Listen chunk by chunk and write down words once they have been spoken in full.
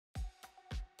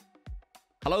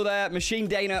Hello there,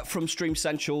 MachineDaena from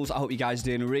STREAMSENTIALS. I hope you guys are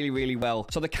doing really well.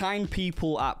 So the kind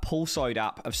people at Pulsoid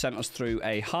app have sent us through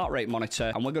a heart rate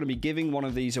monitor, and we're going to be giving one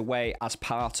of these away as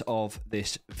part of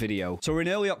this video. So we're in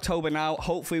early October now.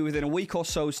 Hopefully within a week or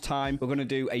so's time, we're going to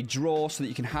do a draw so that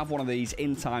you can have one of these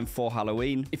in time for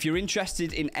Halloween. If you're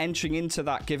interested in entering into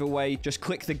that giveaway, just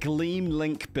click the Gleam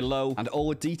link below and all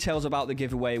the details about the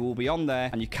giveaway will be on there,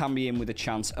 and you can be in with a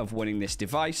chance of winning this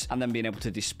device and then being able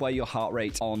to display your heart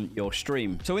rate on your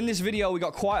stream. So in this video, we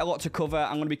got quite a lot to cover.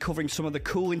 I'm going to be covering some of the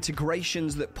cool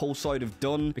integrations that Pulsoid have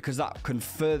done, because that can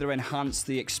further enhance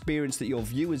the experience that your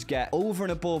viewers get over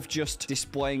and above just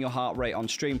displaying your heart rate on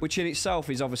stream, which in itself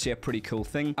is obviously a pretty cool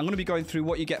thing. I'm going to be going through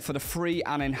what you get for the free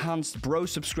and enhanced Bro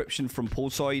subscription from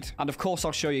Pulsoid. And of course,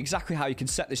 I'll show you exactly how you can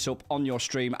set this up on your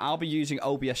stream. I'll be using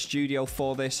OBS Studio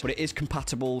for this, but it is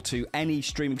compatible to any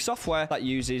streaming software that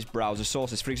uses browser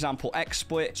sources. For example,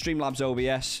 XSplit, Streamlabs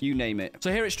OBS, you name it. So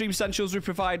here at StreamSentials, we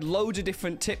provide loads of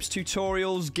different tips,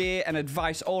 tutorials, gear, and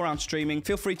advice all around streaming.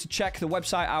 Feel free to check the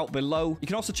website out below. You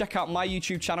can also check out my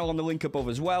YouTube channel on the link above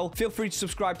as well. Feel free to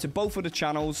subscribe to both of the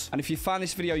channels. And if you find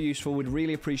this video useful, we'd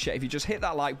really appreciate if you just hit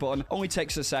that like button. Only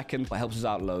takes a second, but helps us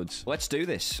out loads. Let's do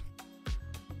this.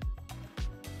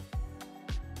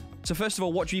 So first of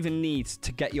all, what do you even need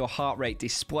to get your heart rate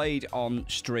displayed on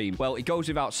stream? Well, it goes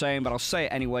without saying, but I'll say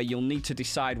it anyway. You'll need to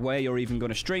decide where you're even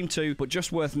going to stream to, but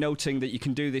just worth noting that you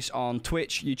can do this on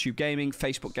Twitch, YouTube Gaming,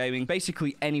 Facebook Gaming,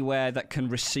 basically anywhere that can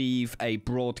receive a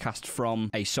broadcast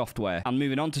from a software. And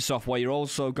moving on to software, you're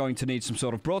also going to need some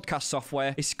sort of broadcast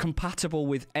software. It's compatible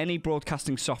with any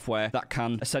broadcasting software that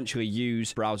can essentially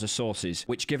use browser sources,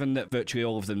 which, given that virtually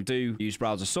all of them do use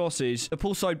browser sources, the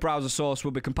Pulsoid browser source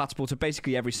will be compatible to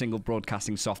basically every single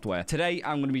broadcasting software. Today,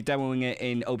 I'm going to be demoing it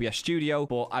in OBS Studio,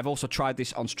 but I've also tried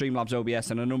this on Streamlabs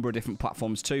OBS and a number of different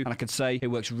platforms too, and I can say it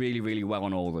works really well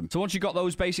on all of them. So once you've got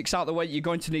those basics out of the way, you're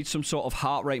going to need some sort of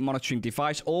heart rate monitoring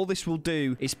device. All this will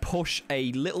do is push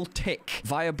a little tick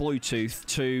via Bluetooth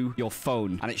to your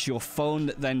phone, and it's your phone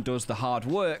that then does the hard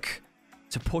work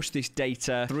to push this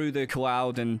data through the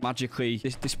cloud and magically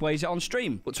this displays it on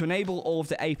stream. But to enable all of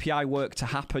the API work to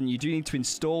happen, you do need to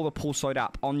install the Pulsoid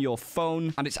app on your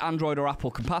phone, and it's Android or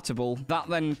Apple compatible. That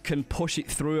then can push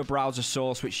it through a browser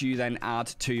source, which you then add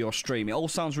to your stream. It all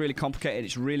sounds really complicated.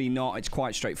 It's really not. It's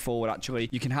quite straightforward, actually.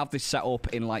 You can have this set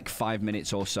up in like 5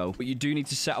 minutes or so, but you do need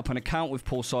to set up an account with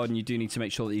Pulsoid, and you do need to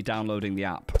make sure that you're downloading the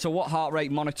app. So what heart rate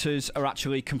monitors are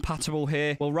actually compatible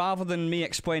here? Well, rather than me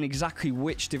explain exactly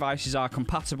which devices are compatible,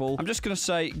 I'm just going to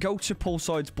say go to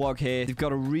Pulsoid's blog here. They've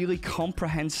got a really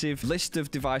comprehensive list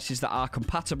of devices that are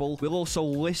compatible. We'll also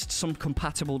list some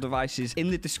compatible devices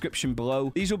in the description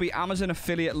below. These will be Amazon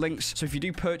affiliate links, so if you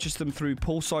do purchase them through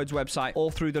Pulsoid's website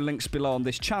or through the links below on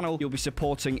this channel, you'll be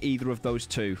supporting either of those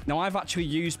two. Now, I've actually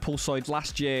used Pulsoid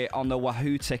last year on the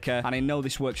Wahoo ticker, and I know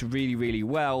this works really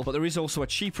well, but there is also a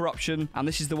cheaper option, and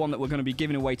this is the one that we're going to be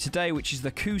giving away today, which is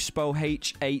the Cuspo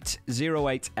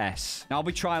H808S. Now, I'll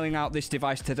be trialing out this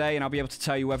device today, and I'll be able to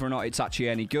tell you whether or not it's actually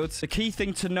any good. The key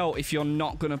thing to note if you're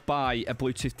not going to buy a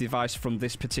Bluetooth device from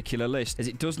this particular list is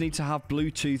it does need to have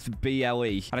Bluetooth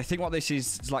BLE. And I think what this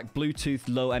is like Bluetooth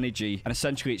low energy, and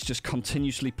essentially it's just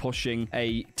continuously pushing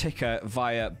a ticker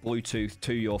via Bluetooth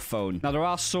to your phone. Now, there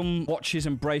are some watches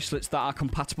and bracelets that are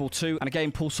compatible too, and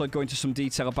again, Pulsoid go into some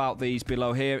detail about these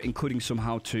below here, including some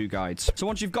how-to guides. So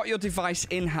once you've got your device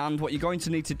in hand, what you're going to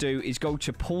need to do is go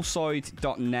to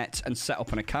pulsoid.net and set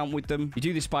up an account with them. You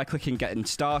do this by clicking getting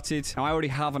started. Now, I already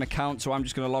have an account, so I'm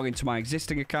just going to log into my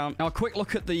existing account. Now, a quick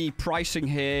look at the pricing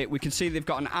here. We can see they've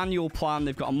got an annual plan,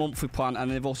 they've got a monthly plan, and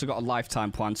they've also got a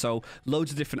lifetime plan. So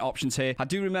loads of different options here. I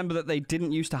do remember that they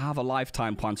didn't used to have a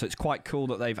lifetime plan, so it's quite cool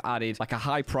that they've added like a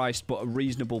high priced but a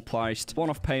reasonable priced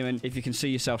one-off payment. If you can see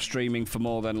yourself streaming for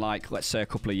more than like, let's say, a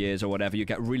couple of years or whatever, you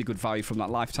get really good value from that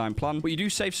lifetime plan. But you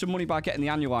do save some money by getting the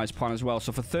annualized plan as well.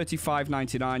 So for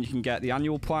 $35.99, you can get the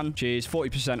annual plan, which is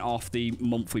 40% off the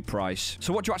monthly price.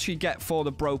 So what do you actually get for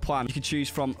the Bro plan? You can choose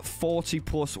from 40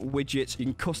 plus widgets. You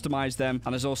can customize them,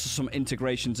 and there's also some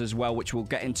integrations as well, which we'll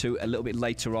get into a little bit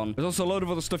later on. There's also a load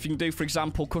of other stuff you can do, for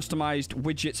example, customized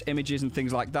widgets, images, and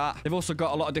things like that. They've also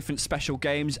got a lot of different special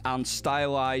games and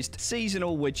stylized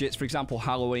seasonal widgets, for example,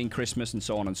 Halloween, Christmas, and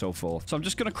so on and so forth. So I'm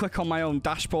just going to click on my own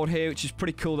dashboard here, which is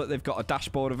pretty cool that they've got a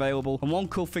dashboard available. And one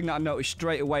cool thing that I noticed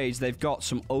straight away is they've got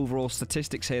some overall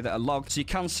statistics here that are logged. So you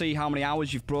can see how many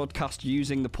hours you've broadcast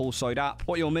using the Pulsoid app,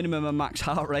 what your minimum and max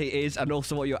heart rate is, and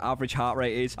also what your average heart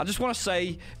rate is. I just want to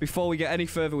say, before we get any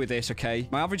further with this, okay,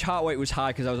 my average heart rate was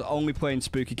high because I was only playing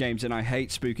spooky games, and I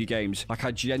hate spooky games. Like,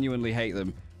 I genuinely hate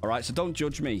them. All right, so don't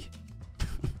judge me.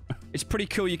 It's pretty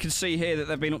cool. You can see here that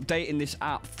they've been updating this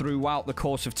app throughout the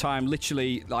course of time.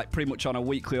 Literally, like pretty much on a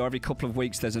weekly or every couple of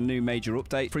weeks, there's a new major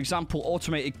update. For example,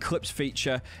 automated clips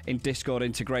feature in Discord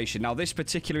integration. Now, this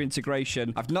particular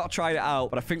integration, I've not tried it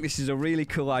out, but I think this is a really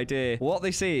cool idea. What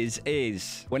this is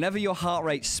whenever your heart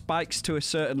rate spikes to a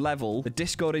certain level, the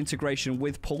Discord integration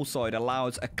with Pulsoid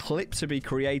allows a clip to be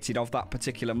created of that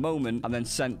particular moment and then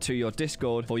sent to your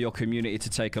Discord for your community to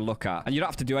take a look at. And you don't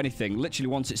have to do anything. Literally,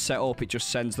 once it's set up, it just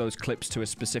sends those clips to a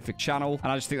specific channel.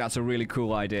 And I just think that's a really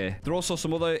cool idea. There are also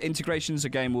some other integrations.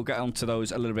 Again, we'll get onto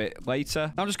those a little bit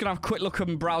later. Now, I'm just going to have a quick look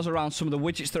and browse around some of the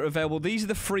widgets that are available. These are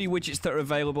the free widgets that are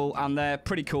available, and they're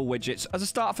pretty cool widgets. As a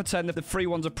start for 10, the free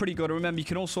ones are pretty good. And remember, you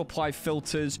can also apply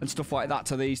filters and stuff like that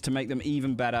to these to make them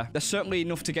even better. They're certainly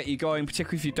enough to get you going,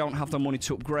 particularly if you don't have the money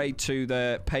to upgrade to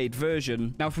the paid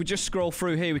version. Now, if we just scroll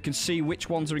through here, we can see which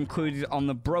ones are included on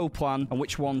the Bro plan and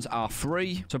which ones are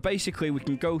free. So basically, we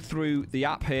can go through the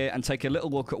app here and take a little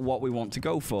look at what we want to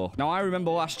go for. Now, I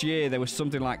remember last year there was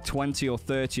something like 20 or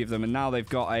 30 of them, and now they've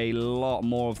got a lot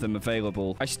more of them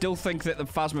available. I still think that the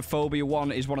Phasmophobia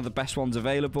one is one of the best ones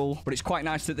available, but it's quite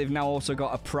nice that they've now also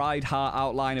got a Pride Heart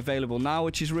outline available now,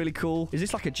 which is really cool. Is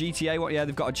this like a GTA one? Yeah,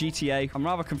 they've got a GTA. I'm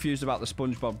rather confused about the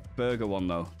SpongeBob Burger one,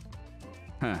 though.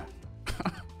 Huh.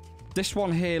 This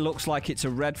one here looks like it's a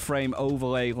red frame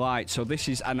overlay light. So this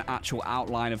is an actual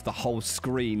outline of the whole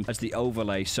screen as the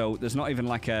overlay. So there's not even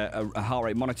like a heart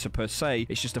rate monitor per se.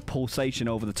 It's just a pulsation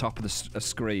over the top of the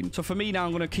screen. So for me now,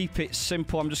 I'm going to keep it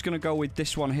simple. I'm just going to go with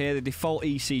this one here, the default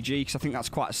ECG, because I think that's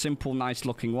quite a simple, nice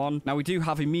looking one. Now we do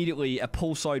have immediately a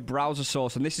Pulsoid browser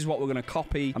source, and this is what we're going to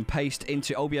copy and paste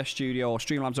into OBS Studio or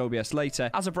Streamlabs OBS later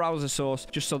as a browser source,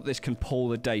 just so that this can pull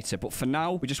the data. But for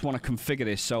now, we just want to configure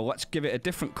this. So let's give it a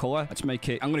different color. Let's make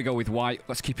it, I'm going to go with white.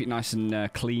 Let's keep it nice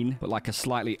and clean, but like a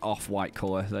slightly off-white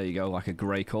color. There you go, like a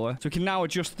gray color. So we can now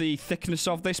adjust the thickness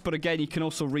of this, but again, you can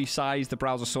also resize the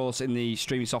browser source in the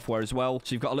streaming software as well.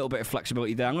 So you've got a little bit of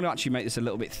flexibility there. I'm going to actually make this a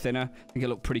little bit thinner. I think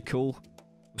it'll look pretty cool.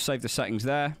 We'll save the settings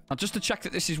there. Now, just to check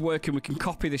that this is working, we can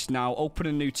copy this now, open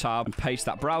a new tab, and paste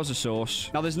that browser source.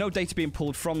 Now, there's no data being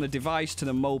pulled from the device to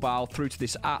the mobile through to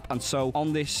this app, and so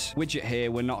on this widget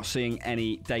here, we're not seeing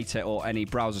any data or any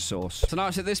browser source. So now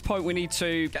it's at this point we need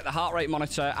to get the heart rate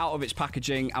monitor out of its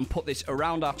packaging and put this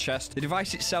around our chest. The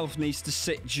device itself needs to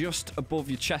sit just above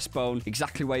your chest bone,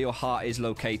 exactly where your heart is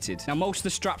located. Now, most of the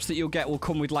straps that you'll get will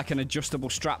come with like an adjustable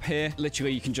strap here.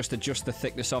 Literally, you can just adjust the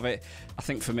thickness of it. I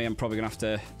think for me, I'm probably gonna have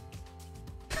to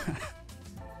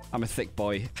I'm a thick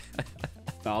boy.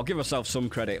 No, I'll give myself some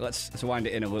credit. Let's wind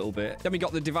it in a little bit. Then we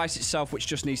got the device itself, which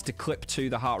just needs to clip to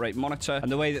the heart rate monitor.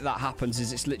 And the way that that happens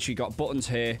is it's literally got buttons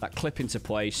here that clip into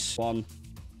place. 1,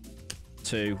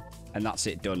 2, and that's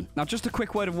it, done. Now, just a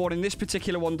quick word of warning. This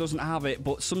particular one doesn't have it,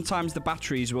 but sometimes the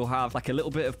batteries will have like a little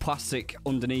bit of plastic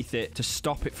underneath it to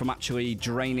stop it from actually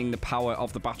draining the power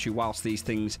of the battery whilst these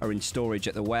things are in storage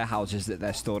at the warehouses that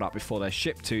they're stored at before they're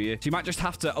shipped to you. So you might just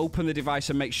have to open the device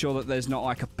and make sure that there's not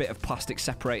like a bit of plastic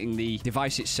separating the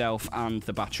device itself and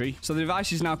the battery. So the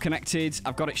device is now connected.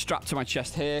 I've got it strapped to my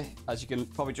chest here, as you can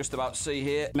probably just about see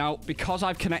here. Now, because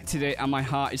I've connected it and my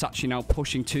heart is actually now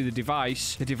pushing to the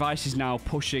device is now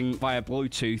pushing via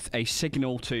Bluetooth a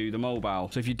signal to the mobile.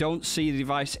 So if you don't see the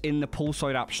device in the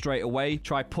Pulsoid app straight away,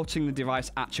 try putting the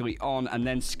device actually on and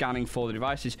then scanning for the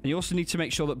devices. And you also need to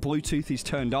make sure that Bluetooth is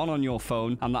turned on your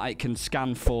phone and that it can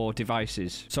scan for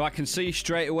devices. So I can see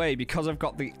straight away, because I've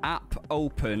got the app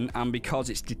open and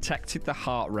because it's detected the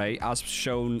heart rate as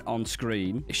shown on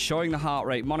screen, it's showing the heart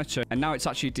rate monitor, and now it's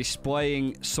actually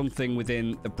displaying something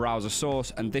within the browser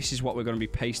source, and this is what we're going to be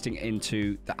pasting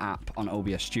into the app on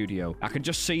OBS Studio. I can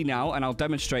just see now, and I'll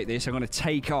demonstrate this. I'm going to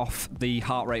take off the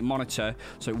heart rate monitor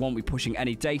so it won't be pushing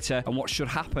any data, and what should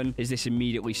happen is this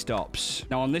immediately stops.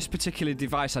 Now, on this particular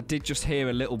device, I did just hear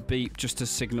a little beep just to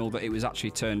signal that it was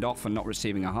actually turned off and not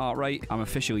receiving a heart rate. I'm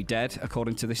officially dead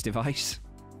according to this device.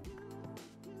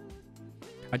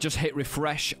 I just hit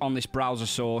refresh on this browser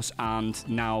source, and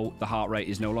now the heart rate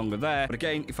is no longer there. But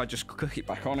again, if I just click it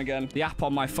back on again, the app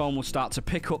on my phone will start to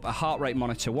pick up a heart rate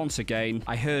monitor once again.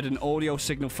 I heard an audio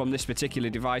signal from this particular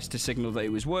device to signal that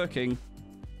it was working.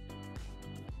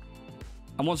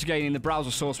 And once again, in the browser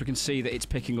source, we can see that it's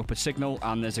picking up a signal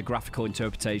and there's a graphical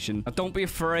interpretation. Now, don't be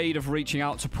afraid of reaching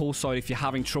out to Pulsoid if you're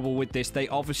having trouble with this. They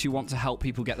obviously want to help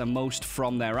people get the most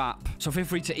from their app. So feel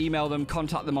free to email them,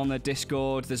 contact them on their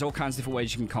Discord. There's all kinds of different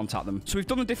ways you can contact them. So we've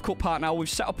done the difficult part now. We've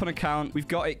set up an account. We've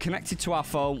got it connected to our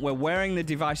phone. We're wearing the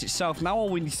device itself. Now all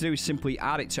we need to do is simply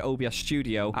add it to OBS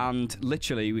Studio, and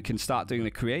literally we can start doing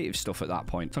the creative stuff at that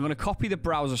point. So I'm going to copy the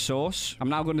browser source. I'm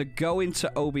now going to go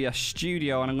into OBS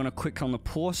Studio, and I'm going to click on the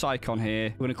plus icon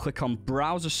here. We're going to click on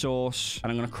browser source, and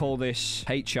I'm going to call this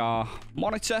HR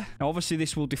monitor. Now, obviously,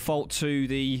 this will default to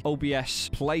the OBS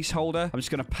placeholder. I'm just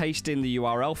going to paste in the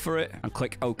URL for it and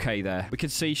click OK there. We can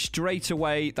see straight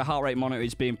away the heart rate monitor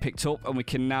is being picked up, and we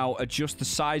can now adjust the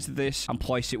size of this and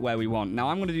place it where we want. Now,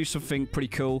 I'm going to do something pretty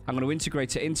cool. I'm going to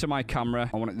integrate it into my camera.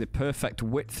 I want it the perfect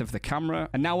width of the camera.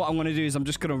 And now what I'm going to do is I'm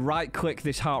just going to right-click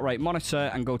this heart rate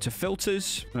monitor and go to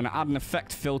filters. I'm going to add an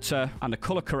effect filter and a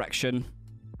color correction.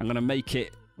 I'm going to make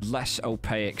it less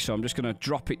opaque, so I'm just going to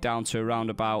drop it down to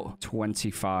around about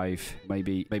 25,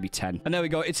 maybe 10. And there we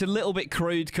go. It's a little bit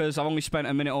crude because I've only spent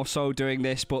a minute or so doing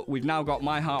this, but we've now got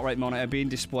my heart rate monitor being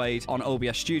displayed on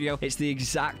OBS Studio. It's the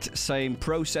exact same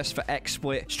process for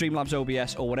XSplit, Streamlabs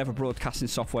OBS, or whatever broadcasting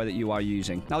software that you are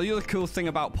using. Now, the other cool thing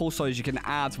about Pulsoid is you can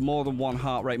add more than one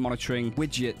heart rate monitoring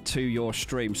widget to your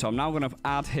stream. So I'm now going to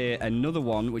add here another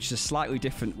one, which is a slightly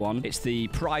different one. It's the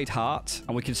Pride Heart,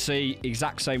 and we can see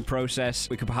exact same process.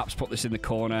 We could perhaps put this in the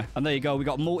corner, and there you go. We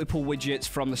got multiple widgets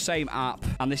from the same app,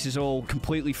 and this is all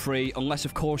completely free, unless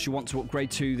of course you want to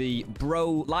upgrade to the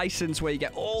Bro license, where you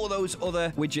get all of those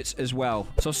other widgets as well.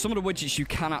 So some of the widgets you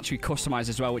can actually customize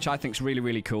as well, which I think is really,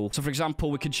 really cool. So for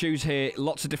example, we could choose here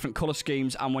lots of different color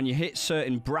schemes, and when you hit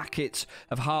certain brackets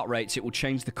of heart rates, it will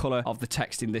change the color of the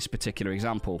text in this particular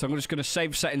example. So I'm just going to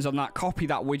save settings on that, copy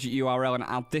that widget URL, and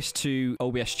add this to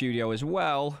OBS Studio as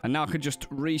well. And now I could just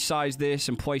resize this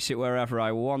and place it wherever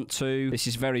I want to. This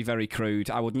is very, very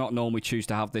crude. I would not normally choose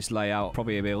to have this layout.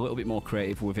 Probably be a little bit more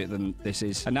creative with it than this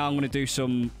is. And now I'm going to do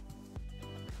some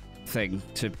thing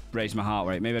to raise my heart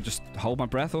rate. Maybe I just hold my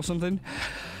breath or something.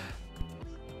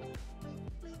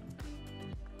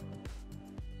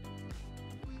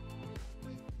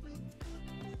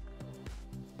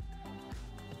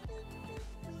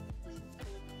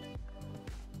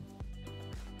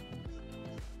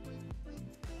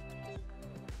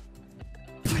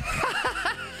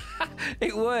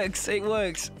 It works. It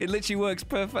works. It literally works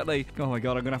perfectly. Oh my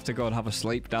god, I'm going to have to go and have a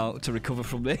sleep now to recover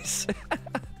from this.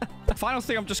 The final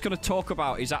thing I'm just going to talk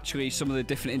about is actually some of the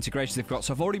different integrations they've got.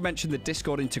 So I've already mentioned the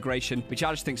Discord integration, which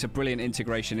I just think is a brilliant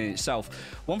integration in itself.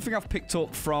 One thing I've picked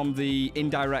up from the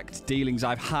indirect dealings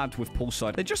I've had with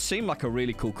Pulsoid, they just seem like a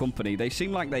really cool company. They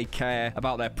seem like they care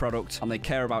about their product, and they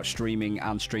care about streaming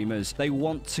and streamers. They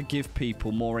want to give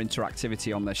people more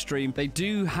interactivity on their stream. They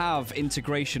do have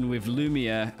integration with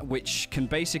Lumia, which can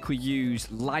basically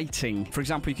use lighting. For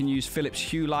example, you can use Philips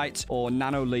Hue light or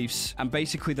Nanoleafs, and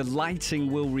basically the lighting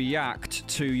will react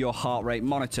to your heart rate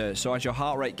monitor. So as your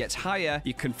heart rate gets higher,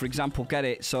 you can, for example, get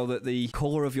it so that the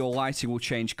color of your lighting will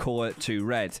change color to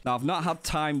red. Now, I've not had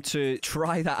time to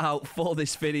try that out for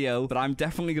this video, but I'm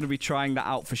definitely going to be trying that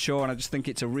out for sure, and I just think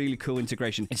it's a really cool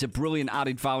integration. It's a brilliant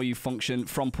added value function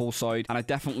from Pulsoid, and I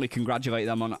definitely congratulate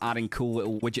them on adding cool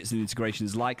little widgets and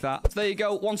integrations like that. So there you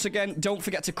go. Once again, don't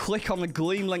forget to click on the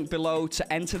Gleam link below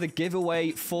to enter the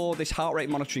giveaway for this heart rate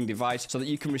monitoring device so that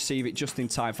you can receive it just in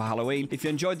time for Halloween. If you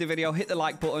enjoyed the video, hit the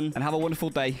like button and have a wonderful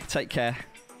day. Take care.